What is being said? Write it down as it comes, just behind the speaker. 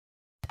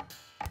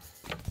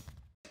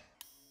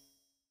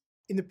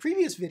In the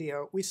previous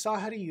video, we saw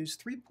how to use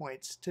 3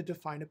 points to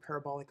define a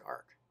parabolic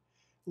arc.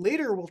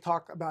 Later, we'll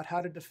talk about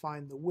how to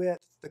define the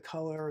width, the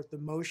color, the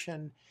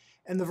motion,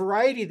 and the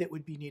variety that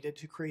would be needed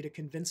to create a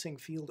convincing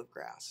field of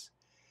grass.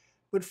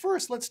 But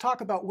first, let's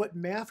talk about what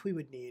math we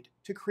would need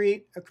to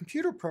create a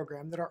computer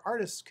program that our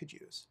artists could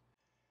use.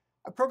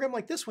 A program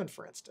like this one,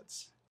 for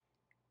instance,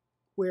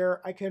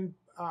 where I can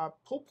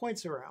pull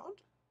points around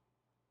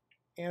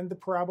and the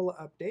parabola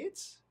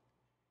updates.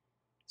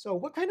 So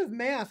what kind of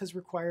math is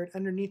required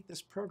underneath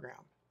this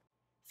program?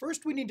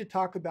 First, we need to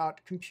talk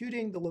about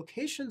computing the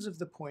locations of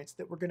the points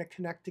that we're going to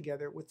connect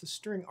together with the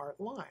string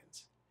art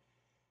lines.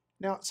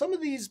 Now, some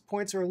of these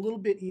points are a little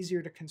bit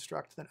easier to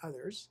construct than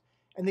others,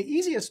 and the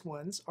easiest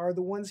ones are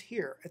the ones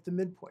here at the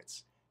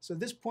midpoints. So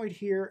this point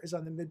here is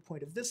on the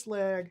midpoint of this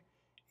leg,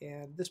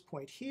 and this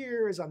point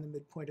here is on the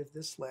midpoint of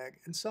this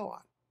leg, and so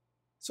on.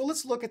 So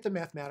let's look at the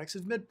mathematics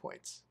of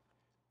midpoints.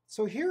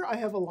 So here I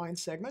have a line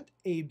segment,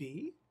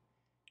 AB.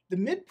 The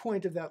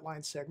midpoint of that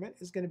line segment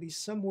is going to be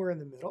somewhere in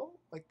the middle,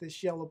 like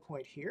this yellow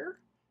point here.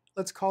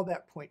 Let's call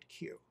that point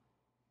Q.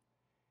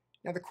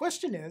 Now the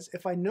question is,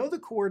 if I know the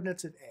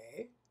coordinates of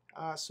A,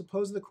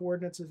 suppose the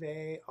coordinates of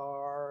A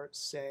are,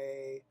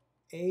 say,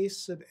 A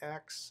sub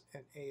x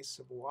and A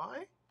sub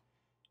y.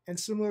 And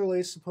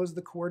similarly, suppose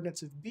the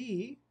coordinates of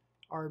B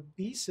are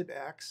B sub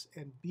x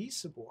and B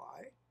sub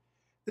y.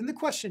 Then the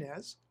question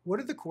is, what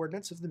are the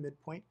coordinates of the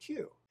midpoint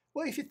Q?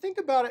 Well, if you think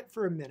about it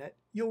for a minute,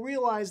 you'll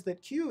realize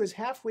that Q is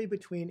halfway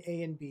between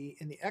A and B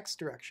in the x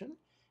direction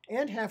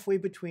and halfway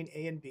between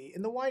A and B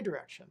in the y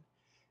direction.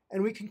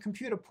 And we can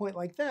compute a point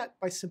like that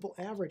by simple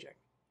averaging.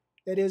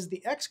 That is,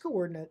 the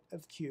x-coordinate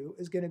of Q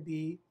is going to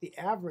be the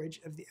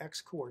average of the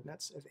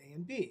x-coordinates of A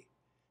and B.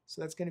 So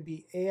that's going to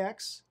be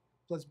AX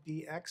plus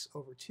BX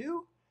over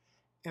 2.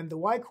 And the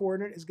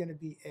y-coordinate is going to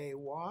be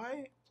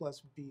AY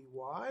plus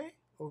BY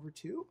over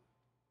 2.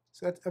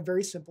 So that's a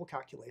very simple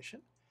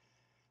calculation.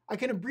 I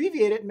can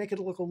abbreviate it and make it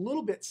look a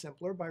little bit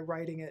simpler by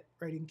writing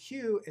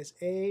Q as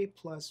A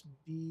plus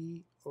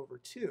B over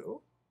 2.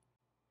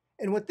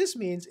 And what this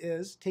means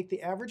is take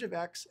the average of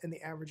x and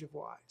the average of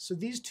y. So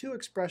these two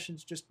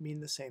expressions just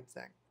mean the same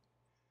thing.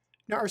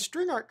 Now our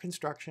string art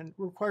construction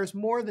requires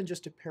more than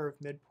just a pair of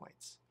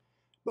midpoints.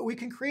 But we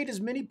can create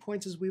as many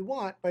points as we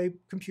want by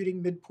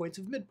computing midpoints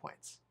of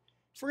midpoints.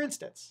 For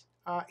instance,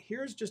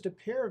 here's just a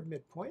pair of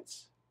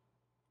midpoints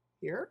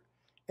here.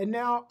 And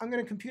now I'm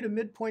going to compute a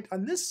midpoint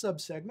on this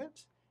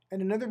subsegment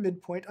and another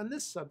midpoint on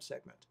this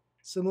subsegment.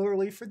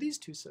 Similarly for these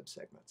two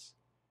subsegments.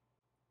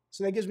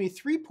 So that gives me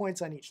 3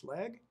 points on each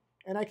leg,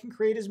 and I can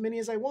create as many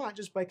as I want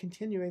just by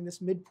continuing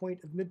this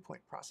midpoint of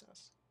midpoint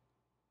process.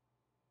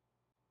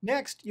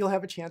 Next, you'll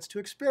have a chance to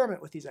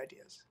experiment with these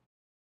ideas.